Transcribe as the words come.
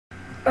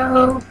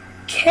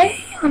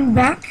Okay, I'm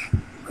back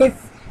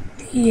with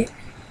the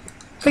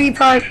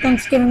 3-part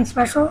Thanksgiving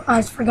special.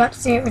 I forgot to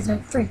say it was a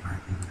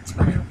 3-part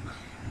special.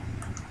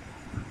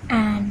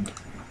 And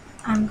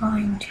I'm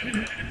going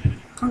to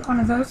put one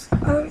of those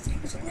other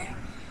things in there.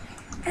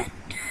 And,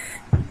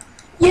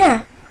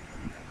 yeah.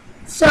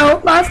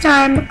 So, last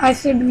time I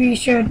said we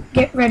should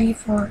get ready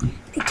for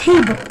the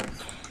table.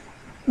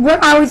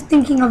 What I was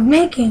thinking of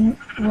making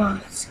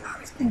was,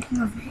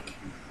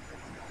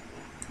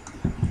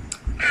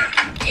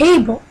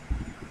 table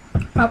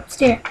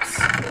upstairs.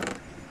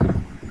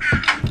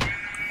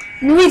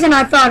 And the reason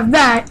I thought of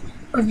that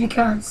was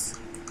because,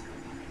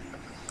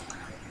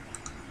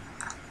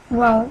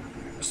 well,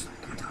 I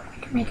thought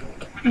we could make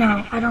it.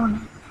 No, I don't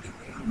want to.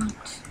 I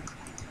want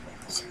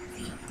some of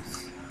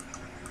these.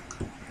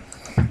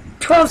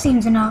 12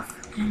 seems enough.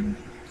 And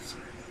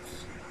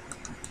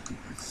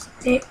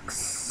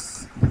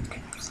sticks.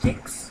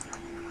 Sticks.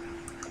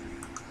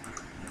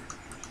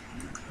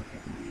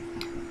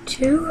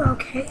 2,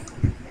 okay.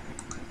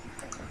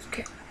 Let's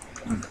get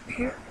one up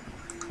here.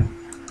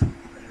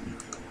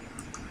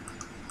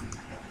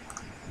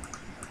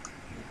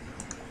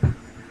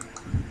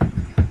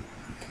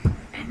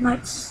 And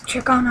let's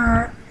check on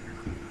our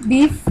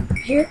beef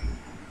here.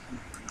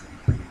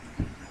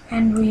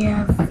 And we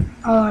have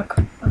all our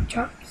pork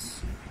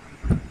chops.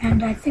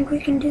 And I think we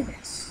can do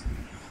this.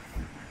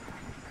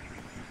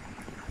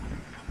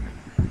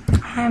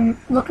 I'm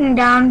looking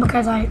down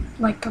because I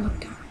like to look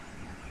down.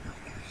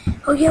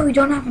 Oh yeah, we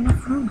don't have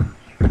enough room.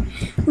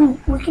 Ooh,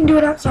 we can do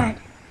it outside.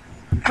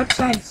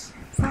 Outside's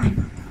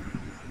fine.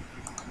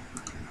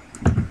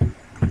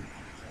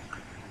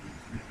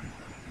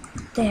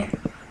 There.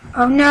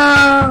 Oh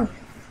no!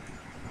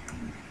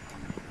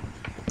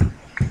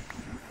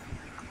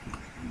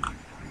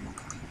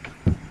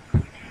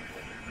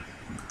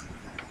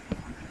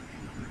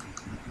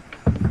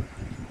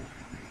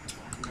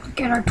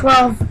 Get our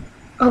 12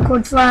 oak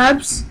wood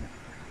slabs.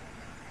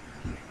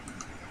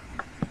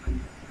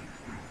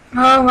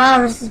 Oh wow,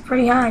 this is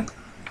pretty high.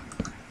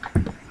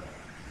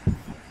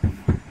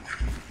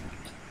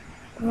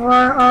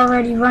 We're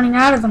already running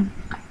out of them.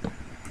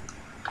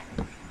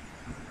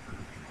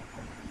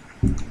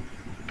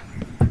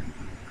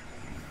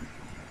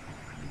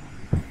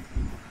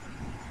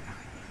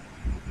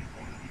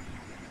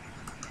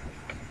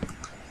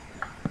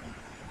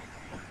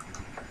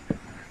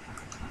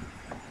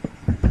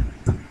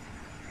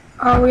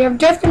 Oh, we have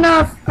just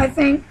enough, I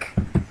think.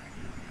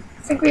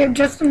 I think we have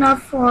just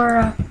enough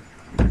for,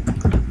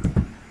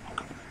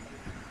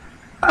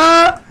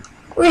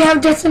 we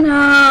have just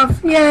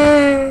enough!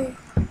 Yay!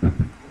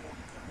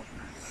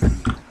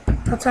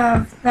 Let's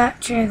have that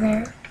chair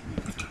there.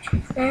 2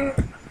 chairs there.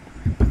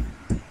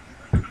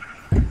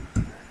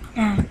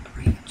 And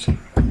 3 chairs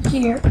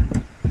here.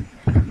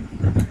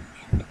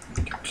 And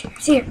 2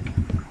 chairs here.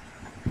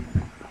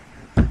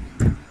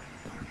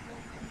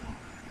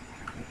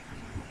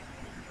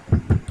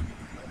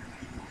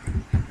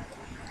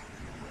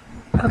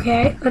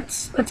 Okay,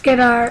 let's get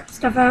our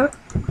stuff out.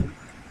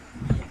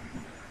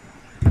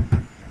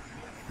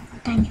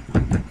 Dang it.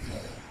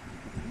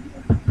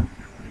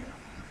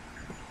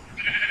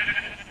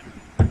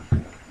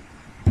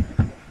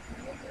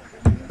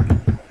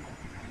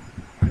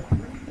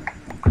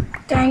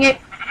 Dang it.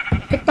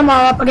 Pick them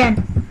all up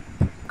again.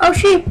 Oh,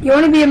 sheep, you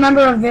want to be a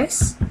member of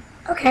this?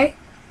 Okay.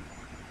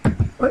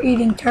 We're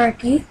eating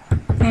turkey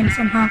and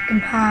some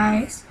pumpkin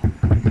pies.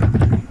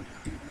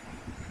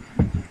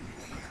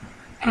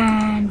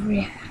 And we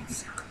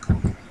have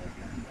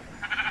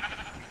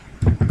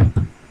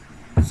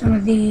some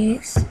of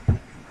these.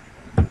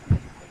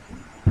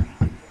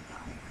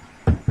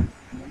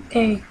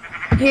 Here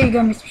you go,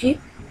 Mr. Sheep.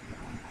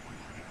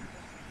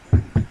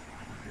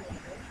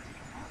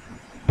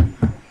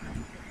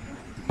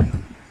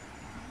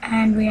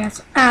 And we have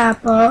some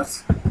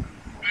apples.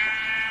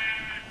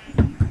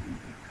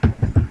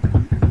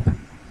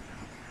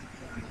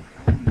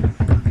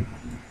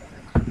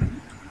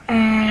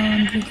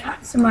 And we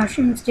got some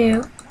mushrooms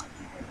too.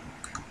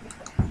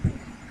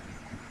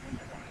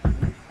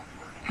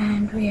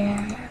 And we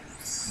have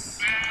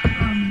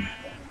some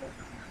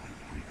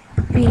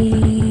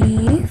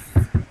beef.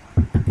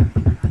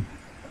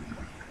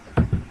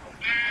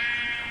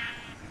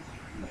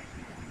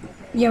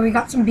 Yeah, we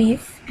got some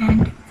beef.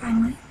 And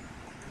finally,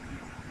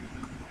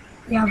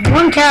 we have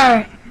 1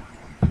 carrot.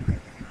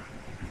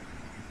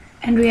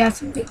 And we have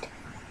some meat.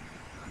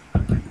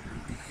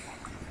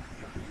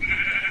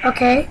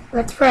 Okay,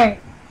 let's pray.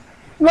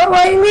 Why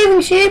are you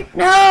leaving, sheep?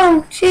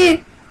 No,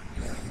 sheep.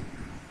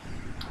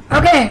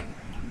 Okay.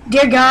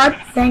 Dear God,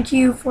 thank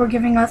you for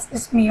giving us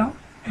this meal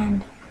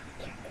and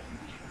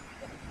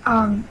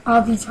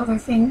all these other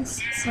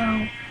things.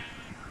 So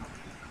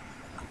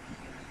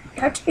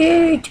let's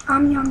eat.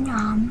 Yum yum.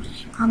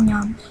 Yum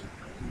yum.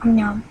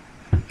 Yum.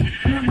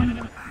 I'm not one of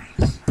those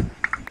guys.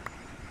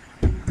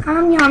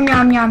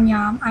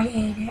 Yum. I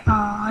ate it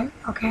all.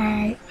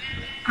 Okay.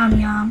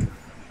 Yum.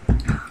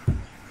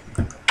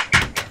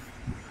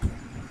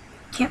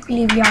 Can't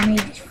believe y'all made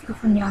this food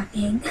from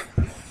nothing.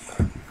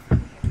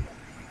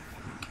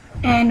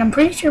 And I'm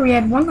pretty sure we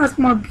had one last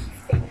more beef.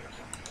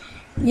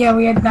 Yeah,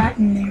 we had that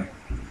in there.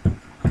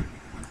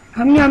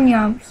 Yum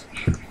yums.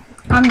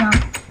 Yum.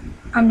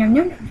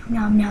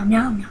 Yum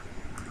yum.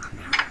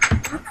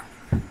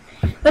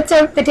 Let's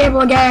set the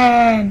table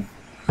again.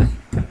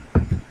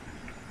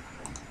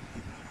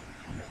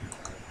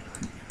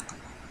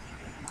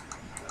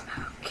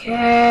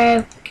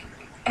 Okay,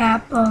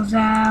 apples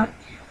out.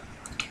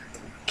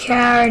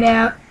 Carrot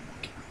out.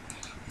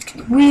 Let's get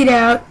the wheat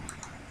out.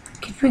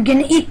 Cause we're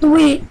gonna eat the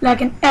wheat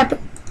like an epic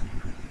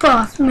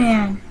boss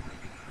man.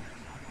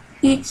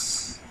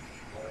 Eats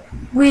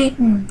wheat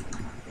and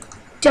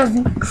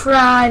doesn't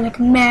cry like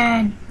a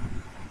man.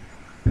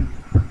 And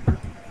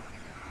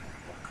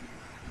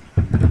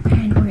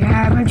we're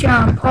having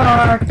some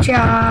pork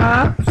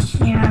chops.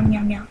 Yum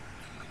yum yum.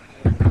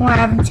 We're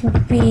having some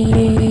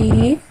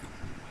beef.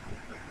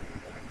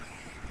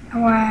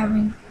 And we're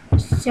having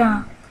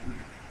some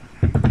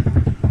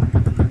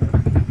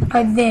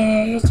of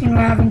this, and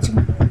we're having some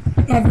of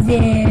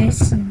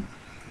this, and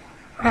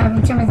we're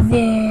having some of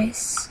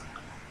this.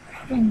 We're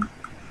having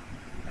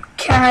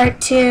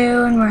carrot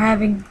too, and we're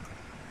having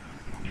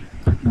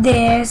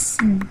this,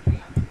 and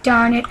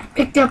darn it, I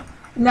picked up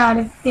a lot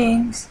of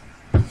things.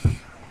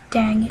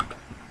 Dang it.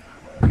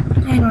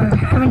 And we're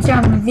having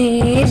some of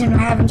these, and we're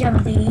having some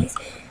of these,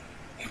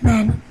 and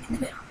then in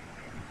the middle,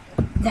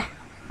 that.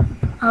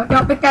 Oh,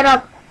 don't pick that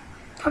up.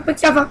 Don't pick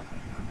stuff up.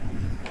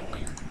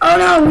 Oh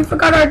no, we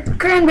forgot our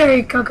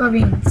cranberry cocoa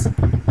beans.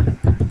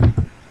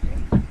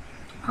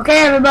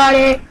 Okay,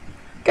 everybody.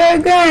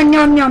 Good, good.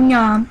 Yum, yum,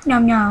 yum.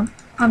 Yum, yum.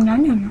 Yum,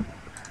 yum, yum.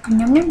 Yum,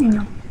 yum, yum,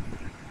 yum.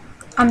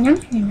 Yum, yum, yum, yum. Yum,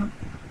 yum, yum.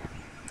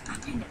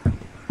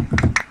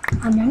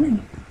 Yum, yum, yum.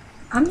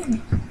 Yum,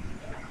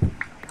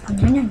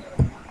 yum, yum.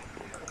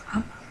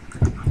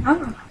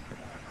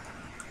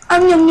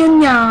 Yum, yum,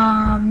 yum,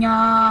 yum.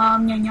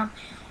 Yum, yum, yum.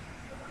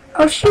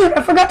 Oh shoot,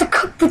 I forgot to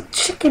cook the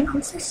chicken.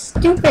 I'm so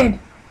stupid.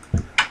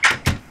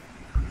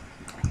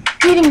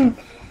 Eating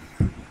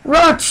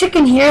raw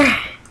chicken here.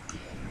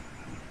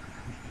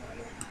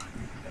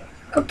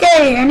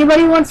 Okay,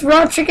 anybody wants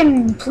raw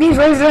chicken, please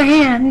raise their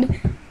hand.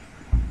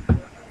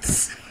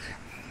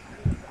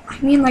 I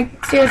mean,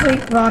 like, seriously,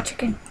 raw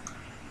chicken.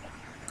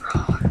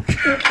 Raw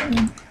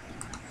chicken.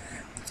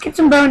 Let's get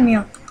some bone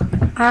meal.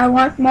 I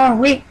want more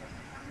wheat.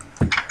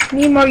 I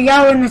need more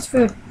yellow in this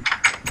food.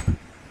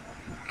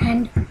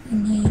 And we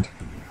need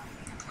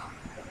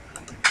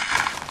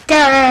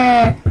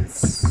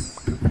carrots.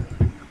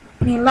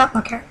 We need a lot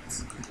more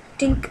carrots.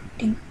 Dink,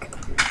 dink,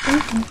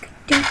 dink, dink,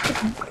 dink,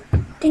 dink.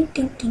 Dink,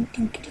 dink, dink,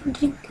 dink, dink,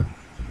 dink.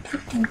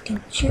 Dink, dink,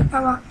 dink. Shoot, I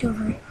walked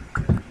over it.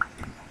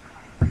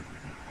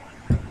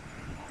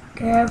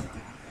 Give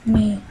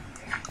me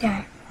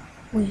that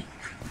wheat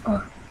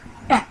or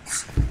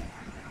X.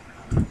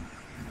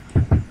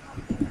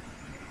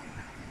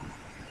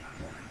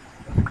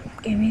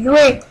 Give me the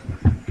wheat.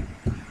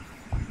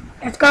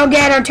 Let's go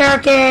get our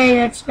turkey.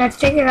 Let's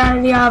take it out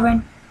of the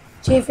oven.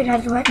 See if it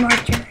has wet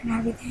moisture and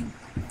everything.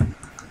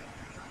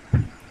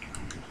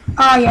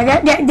 Oh yeah,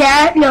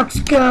 that looks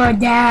good.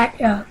 That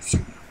looks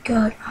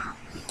good. Oh,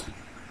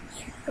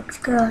 yeah, looks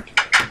good.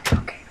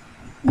 Okay.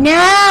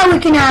 Now we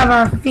can have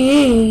our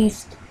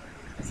feast.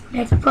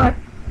 Let's put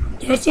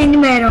this in the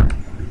middle.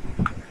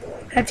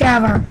 Let's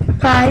have our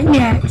pie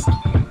next.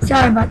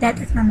 Sorry about that.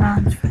 That's my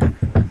mom's food.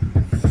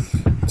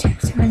 Let's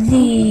have some of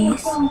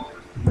these.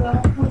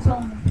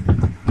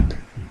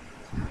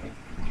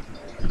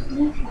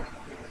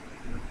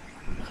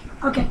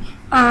 Okay.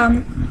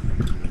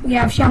 We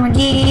have some of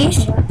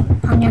these.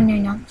 Nom nom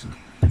nom nom.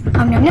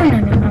 Nom nom nom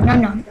nom nom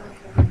nom nom.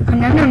 Nom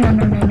nom nom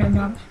nom nom nom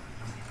nom.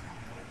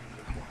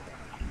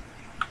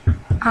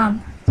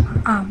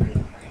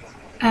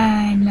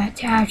 And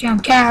let's have some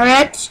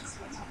carrots.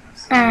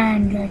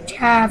 And let's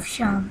have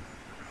some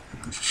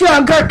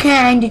sugar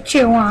cane to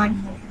chew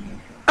on.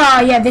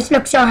 Oh yeah, this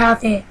looks so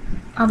healthy.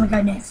 Oh my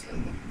goodness.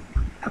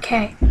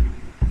 Okay.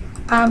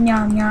 Yum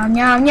yum yum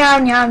yum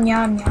yum yum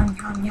yum yum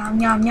yum yum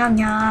yum yum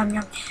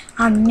yum.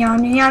 Yum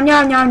yum yum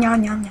yum yum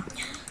yum yum yum.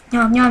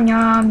 Yum yum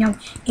yum yum.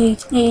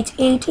 Eat eat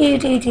eat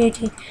eat eat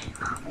eat eat.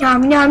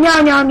 Yum yum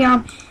yum yum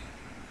yum.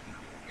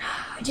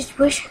 I just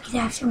wish I could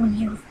have someone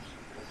here with me.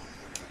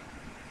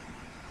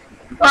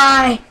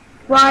 Why?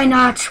 Why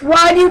not?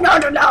 Why do you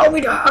not allow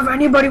me to have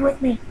anybody with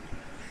me?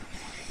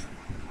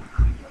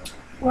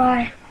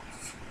 Why?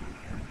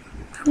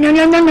 No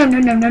no no no no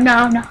no no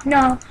no no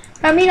no.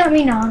 Yummy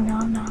yummy nom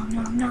nom nom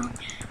nom nom.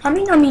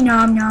 Yummy yummy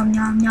nom nom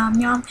nom nom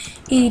nom.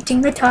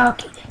 Eating the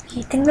turkey,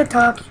 eating the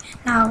turkey.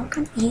 Now we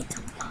can eat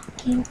some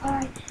pumpkin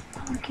pie,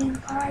 pumpkin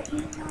pie. Oh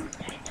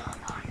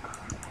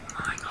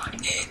my god,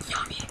 it's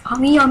yummy.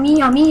 Yummy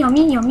yummy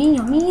yummy yummy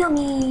yummy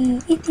yummy.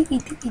 Eaty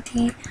eaty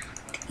eaty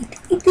eaty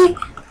eaty.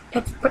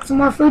 Let's put some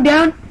more food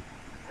down.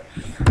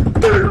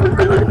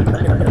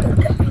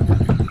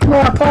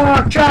 More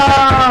pork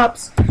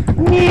chops.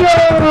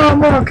 Yeah,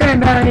 more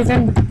cranberries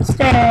and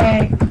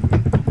steak.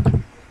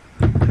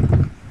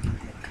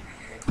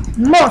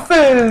 More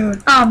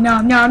food. Nom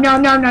nom nom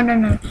nom nom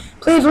nom nom.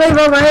 Please leave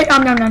a rate.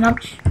 Nom nom nom nom.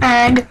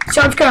 And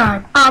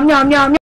subscribe. Nom nom nom.